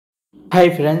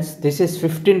Hi friends, this is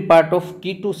 15th part of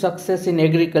Key to Success in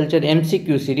Agriculture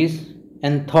MCQ series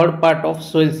and third part of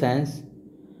Soil Science,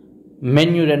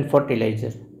 Manure and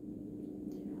Fertilizer.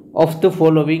 Of the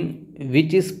following,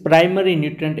 which is primary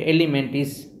nutrient element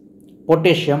is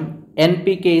potassium,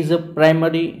 NPK is a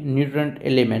primary nutrient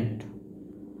element.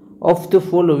 Of the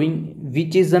following,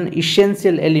 which is an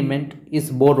essential element is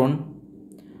boron.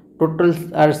 Total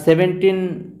are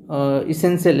 17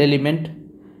 essential element.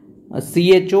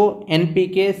 CHO,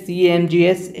 NPK,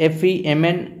 CMGS, Fe,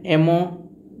 Mn, MO,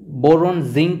 boron,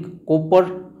 zinc,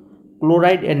 copper,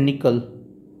 chloride and nickel.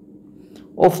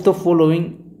 Of the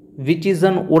following, which is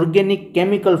an organic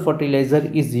chemical fertilizer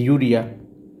is urea.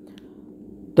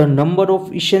 The number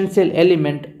of essential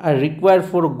elements are required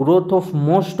for growth of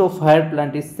most of higher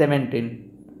plant is 17.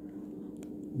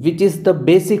 Which is the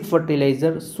basic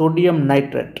fertilizer? Sodium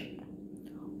nitrate.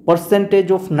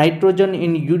 Percentage of nitrogen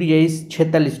in urea is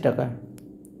 46%.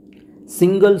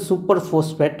 Single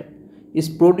superphosphate is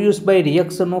produced by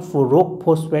reaction of rock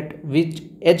phosphate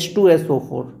with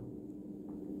H2SO4.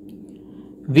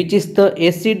 Which is the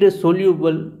acid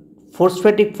soluble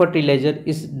phosphatic fertilizer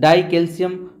is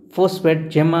dicalcium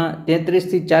phosphate જેમાં 33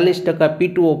 થી 40%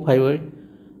 P2O5 હોય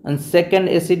અને second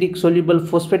acidic soluble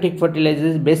phosphatic fertilizer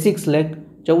is basic slag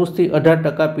 14 થી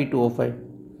 18% P2O5.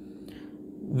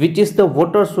 Which is the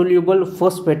water soluble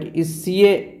phosphate is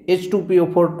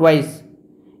CaH2PO4 twice,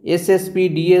 SSP,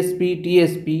 DSP,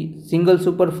 TSP, single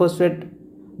superphosphate,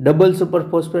 double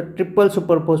superphosphate, triple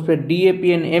superphosphate, DAP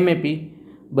and MAP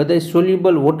બધા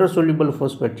soluble water soluble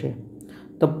phosphate છે.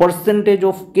 The percentage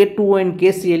of K2O and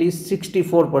KCl is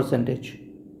 64%.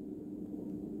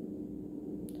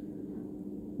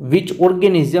 Which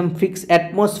organism fix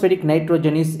atmospheric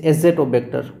nitrogen is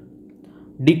Azotobacter.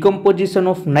 Decomposition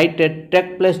of nitrate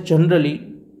takes place generally.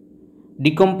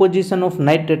 Decomposition of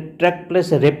nitrate takes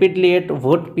place rapidly at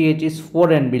what pH is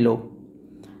 4 and below.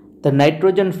 The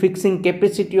nitrogen fixing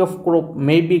capacity of crop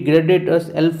may be graded as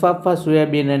alfalfa,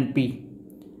 soybean and pea.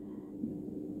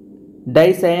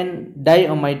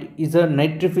 Dicyandiamide is a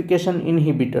nitrification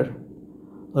inhibitor.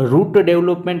 Root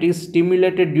development is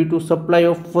stimulated due to supply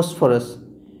of phosphorus.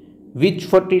 Which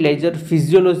fertilizer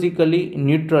physiologically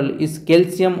neutral is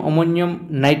calcium ammonium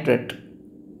nitrate.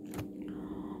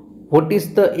 What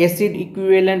is the acid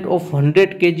equivalent of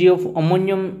 100 kg of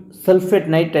ammonium sulfate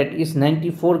nitrate is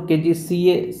 94 kg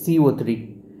CaCO3.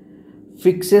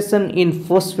 Fixation in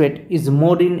phosphate is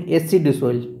more in acid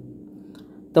soil.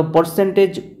 The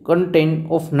percentage content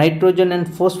of nitrogen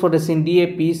and phosphorus in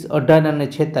DAP is 18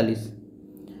 and 46.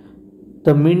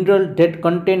 The mineral that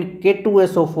contain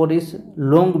K2SO4 is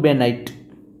longbenite.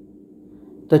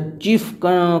 The chief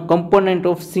component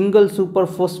of single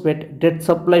superphosphate that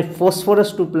supply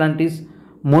phosphorus to plant is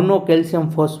monocalcium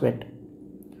phosphate.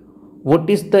 What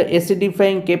is the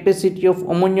acidifying capacity of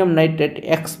ammonium nitrate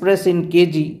expressed in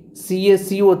kg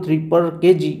CaCO3 per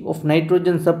kg of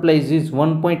nitrogen supplies is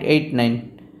 1.89.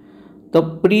 The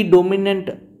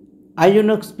predominant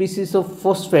ionic species of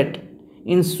phosphate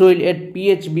in soil at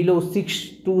pH below 6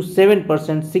 to 7%,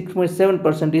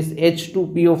 6.7% is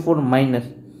H2PO4 minus.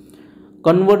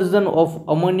 Conversion of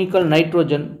ammonical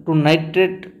nitrogen to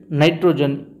nitrate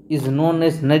nitrogen is known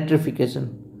as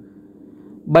nitrification.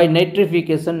 By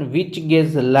nitrification, which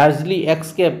gas largely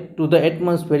escape to the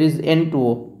atmosphere is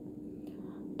N2O.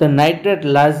 The nitrate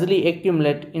largely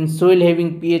accumulate in soil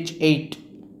having pH 8.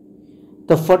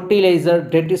 The fertilizer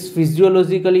that is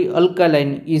physiologically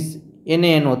alkaline is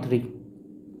NaNO3.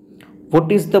 What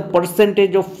is the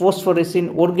percentage of phosphorus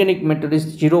in organic matter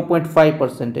is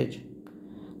 0.5%.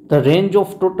 The range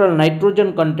of total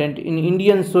nitrogen content in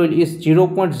Indian soil is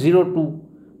 0.02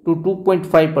 to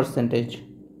 2.5%.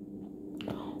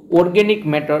 Organic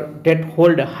matter that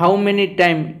hold how many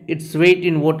times its weight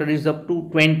in water is up to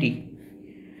 20.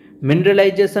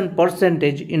 Mineralization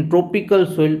percentage in tropical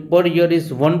soil per year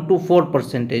is 1 to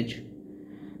 4%.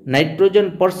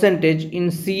 Nitrogen percentage in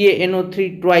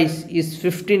CaNO3 twice is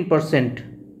 15%.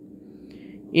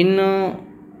 In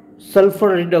sulfur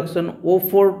reduction,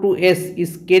 O4 to S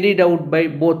is carried out by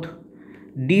both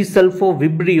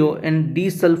disulfovibrio and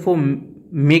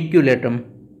disulfomaculatum.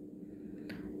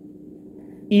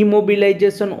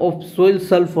 Immobilization of soil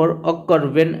sulfur occur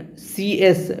when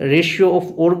CS ratio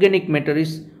of organic matter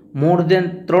is more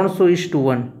than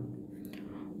 300:1.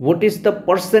 What is the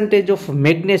percentage of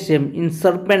magnesium in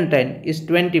serpentine is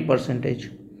 20%.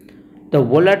 The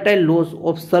volatile loss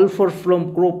of sulfur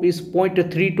from crop is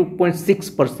 0.3 to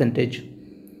 0.6%.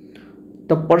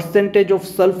 The percentage of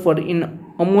sulfur in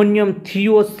ammonium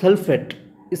thiosulfate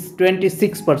is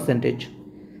 26%.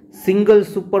 Single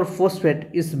superphosphate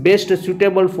is best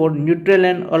suitable for neutral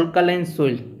and alkaline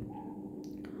soil.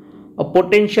 A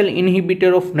potential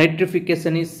inhibitor of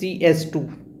nitrification is CS2.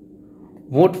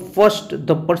 What first,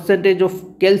 the percentage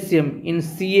of calcium in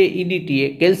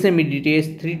CaEDTA, calcium EDTA is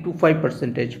 3 to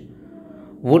 5%.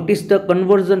 What is the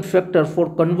conversion factor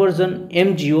for conversion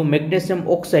MgO, magnesium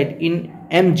oxide, in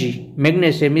Mg,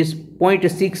 magnesium, is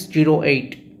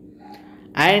 0.608.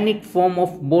 Ionic form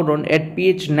of boron at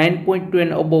pH 9.2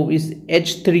 and above is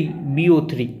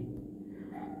H3BO3.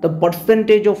 The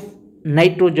percentage of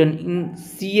nitrogen in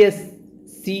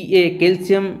CaCA,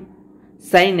 calcium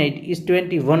cyanide, is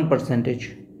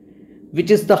 21%. Which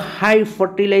is the high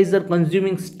fertilizer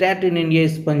consuming state in India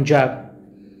is Punjab.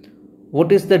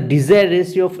 What is the desired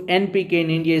ratio of NPK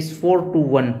in India is 4 to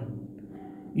 1.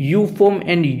 U-form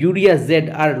and urea Z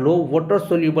are low water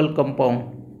soluble compound.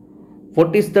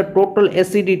 What is the total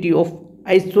acidity of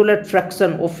isolate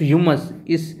fraction of humus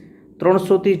is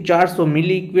 300 થી 400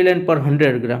 milliequivalent per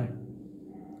 100 gram.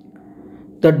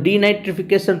 The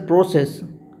denitrification process,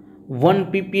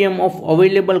 1 ppm of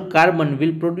available carbon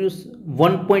will produce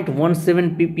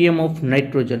 1.17 ppm of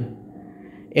nitrogen.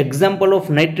 Example of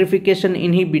nitrification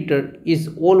inhibitor is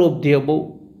all of the above: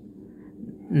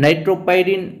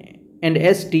 nitropyrin and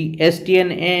ST,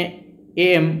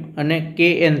 STN-AM and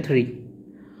KN3.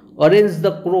 Arrange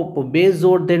the crop based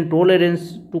on tolerance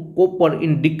to copper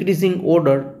in decreasing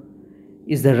order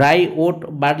is rye,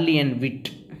 oat, barley and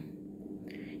wheat.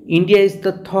 India is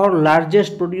the third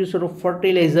largest producer of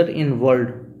fertilizer in world.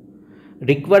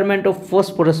 Requirement of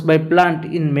phosphorus by plant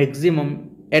is maximum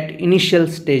at initial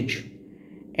stage.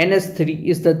 NH3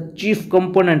 is the chief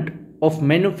component of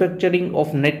manufacturing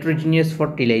of nitrogenous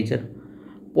fertilizer.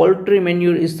 Poultry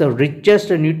manure is the richest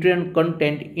nutrient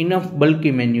content, enough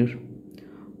bulky manure.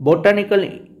 Botanical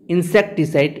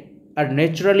insecticide are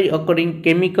naturally occurring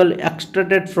chemical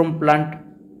extracted from plant.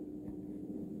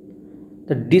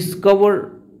 The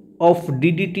discoverer of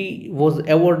DDT was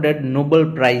awarded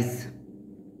Nobel Prize.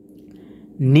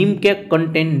 Neem cake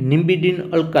contains nimidine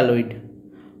alkaloid.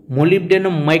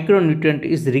 Molybdenum micronutrient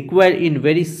is required in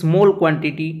very small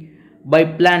quantity by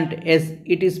plant as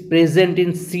it is present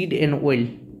in seed and oil,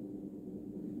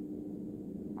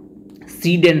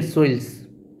 seed and soils.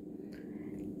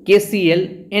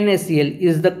 KCl, NaCl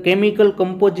is the chemical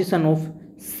composition of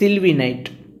sylvinite.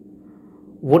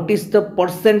 What is the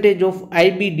percentage of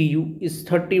IBDU is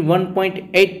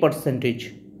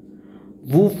 31.8%.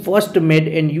 Who first made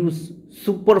and used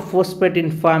superphosphate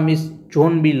in farm is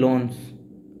John B. Laws.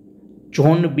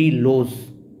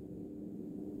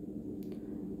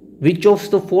 Which of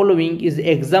the following is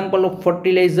example of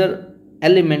fertilizer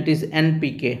element is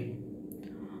NPK?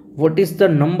 What is the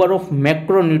number of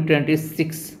macronutrient is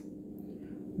 6.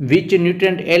 Which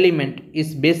nutrient element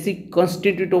is basic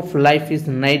constituent of life is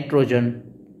nitrogen.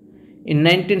 In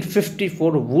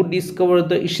 1954, who discovered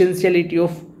the essentiality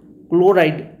of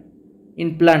chloride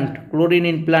in plant? Chlorine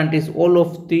in plant is all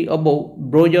of the above: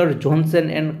 Breuer, Johnson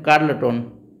and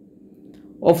Carleton.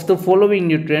 Of the following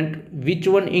nutrient, which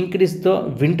one increase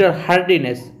the winter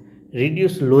hardiness,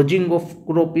 reduce lodging of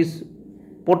crop is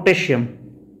potassium.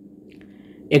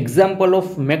 Example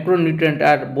of macronutrient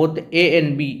are both A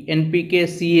and B, NPK,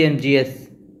 Ca and Gs.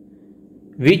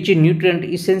 Which nutrient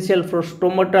essential for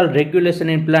stomatal regulation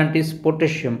in plant is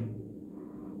potassium.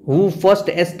 Who first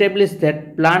established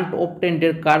that plant obtain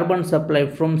their carbon supply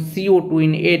from CO2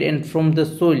 in air and from the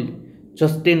soil?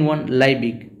 Justin 1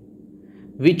 Liebig.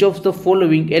 Which of the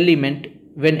following element,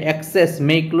 when excess,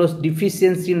 may cause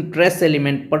deficiency in trace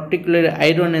element, particularly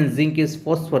iron and zinc, is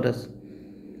phosphorus?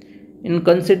 In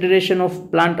consideration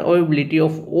of plant availability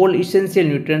of all essential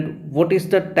nutrients, what is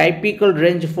the typical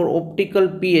range for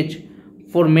optimal pH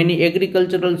for many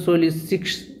agricultural soil is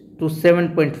 6 to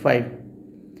 7.5.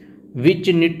 Which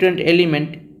nutrient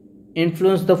element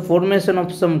influence the formation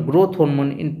of some growth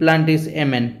hormone in plant is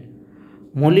Mn.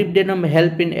 Molybdenum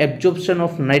help in absorption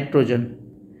of nitrogen.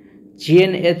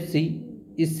 GNFC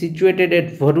is situated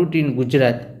at Bharuch in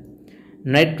Gujarat.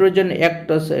 Nitrogen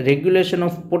acts as regulation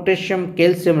of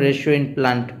potassium-calcium ratio in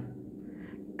plant.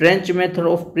 Trench method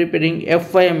of preparing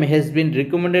FYM has been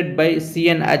recommended by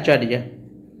C.N. Acharya.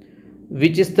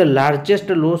 Which is the largest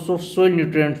loss of soil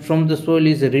nutrient from the soil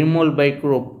is removal by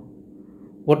crop.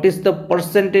 What is the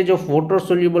percentage of water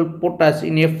soluble potash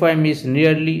in FYM is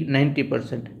nearly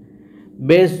 90%.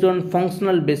 Based on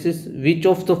functional basis, which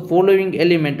of the following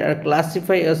elements are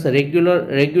classified as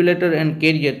regulator and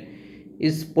carrier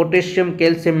is potassium,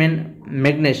 calcium and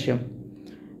magnesium.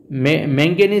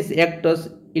 Manganese acts as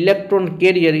electron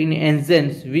carrier in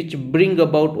enzymes which bring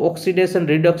about oxidation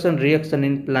reduction reaction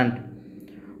in plant.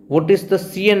 What is the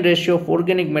CN ratio of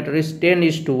organic matter is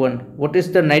 10:1. What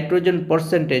is the nitrogen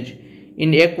percentage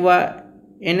in aqua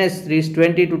NH3 is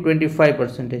 20 to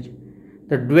 25%.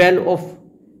 The dual of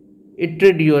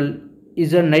etridiol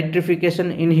is a nitrification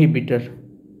inhibitor.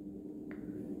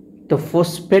 The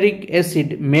phosphoric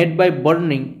acid made by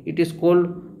burning it is called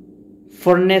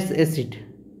furnace acid.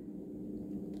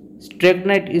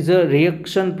 Strychnite is a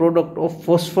reaction product of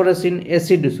phosphorus in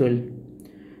acid soil.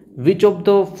 Which of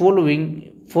the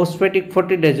following phosphatic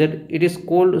fertilizer it is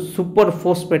called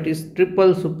superphosphate is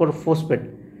triple superphosphate?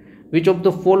 Which of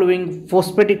the following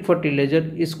phosphatic fertilizer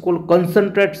is called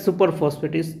concentrate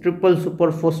superphosphate is triple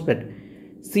superphosphate?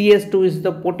 CS2 is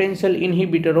the potential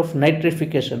inhibitor of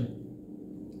nitrification.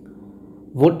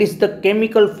 What is the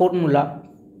chemical formula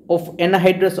of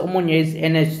anhydrous ammonia is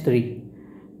NH3?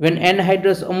 When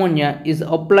anhydrous ammonia is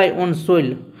applied on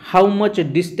soil, how much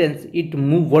distance it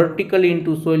moves vertically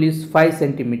into soil is 5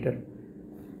 cm.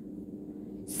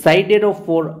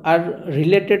 Siderophore are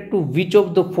related to which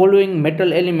of the following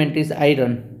metal element is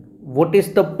iron? What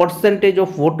is the percentage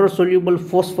of water soluble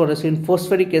phosphorus in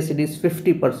phosphoric acid is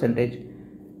 50%.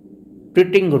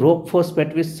 Treating rock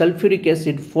phosphate with sulfuric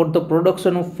acid for the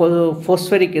production of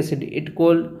phosphoric acid it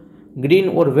called green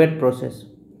or wet process.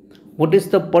 What is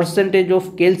the percentage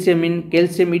of calcium in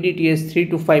calcium EDTA 3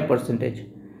 to 5%.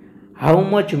 How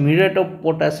much muriate of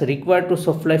potash required to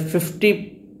supply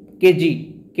 50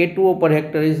 kg K2O per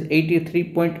hectare is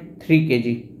 83.3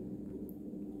 kg.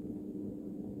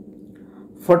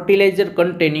 Fertilizer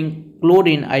containing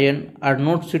chlorine ion are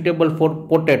not suitable for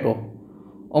potato.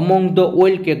 Among the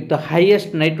oil cake, the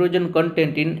highest nitrogen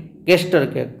content in castor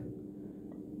cake.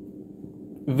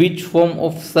 Which form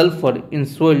of sulfur in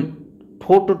soil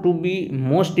thought to be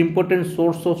most important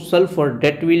source of sulfur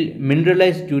that will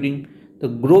mineralize during the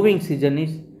growing season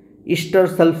is ester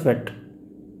sulfate.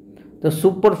 The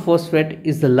superphosphate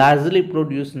is largely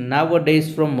produced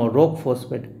nowadays from rock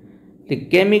phosphate. The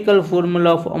chemical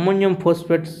formula of ammonium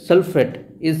phosphate sulfate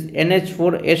is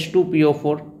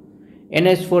NH4H2PO4,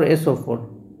 NH4SO4.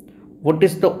 What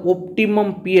is the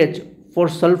optimum pH for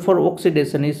sulfur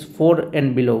oxidation is 4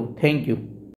 and below. Thank you.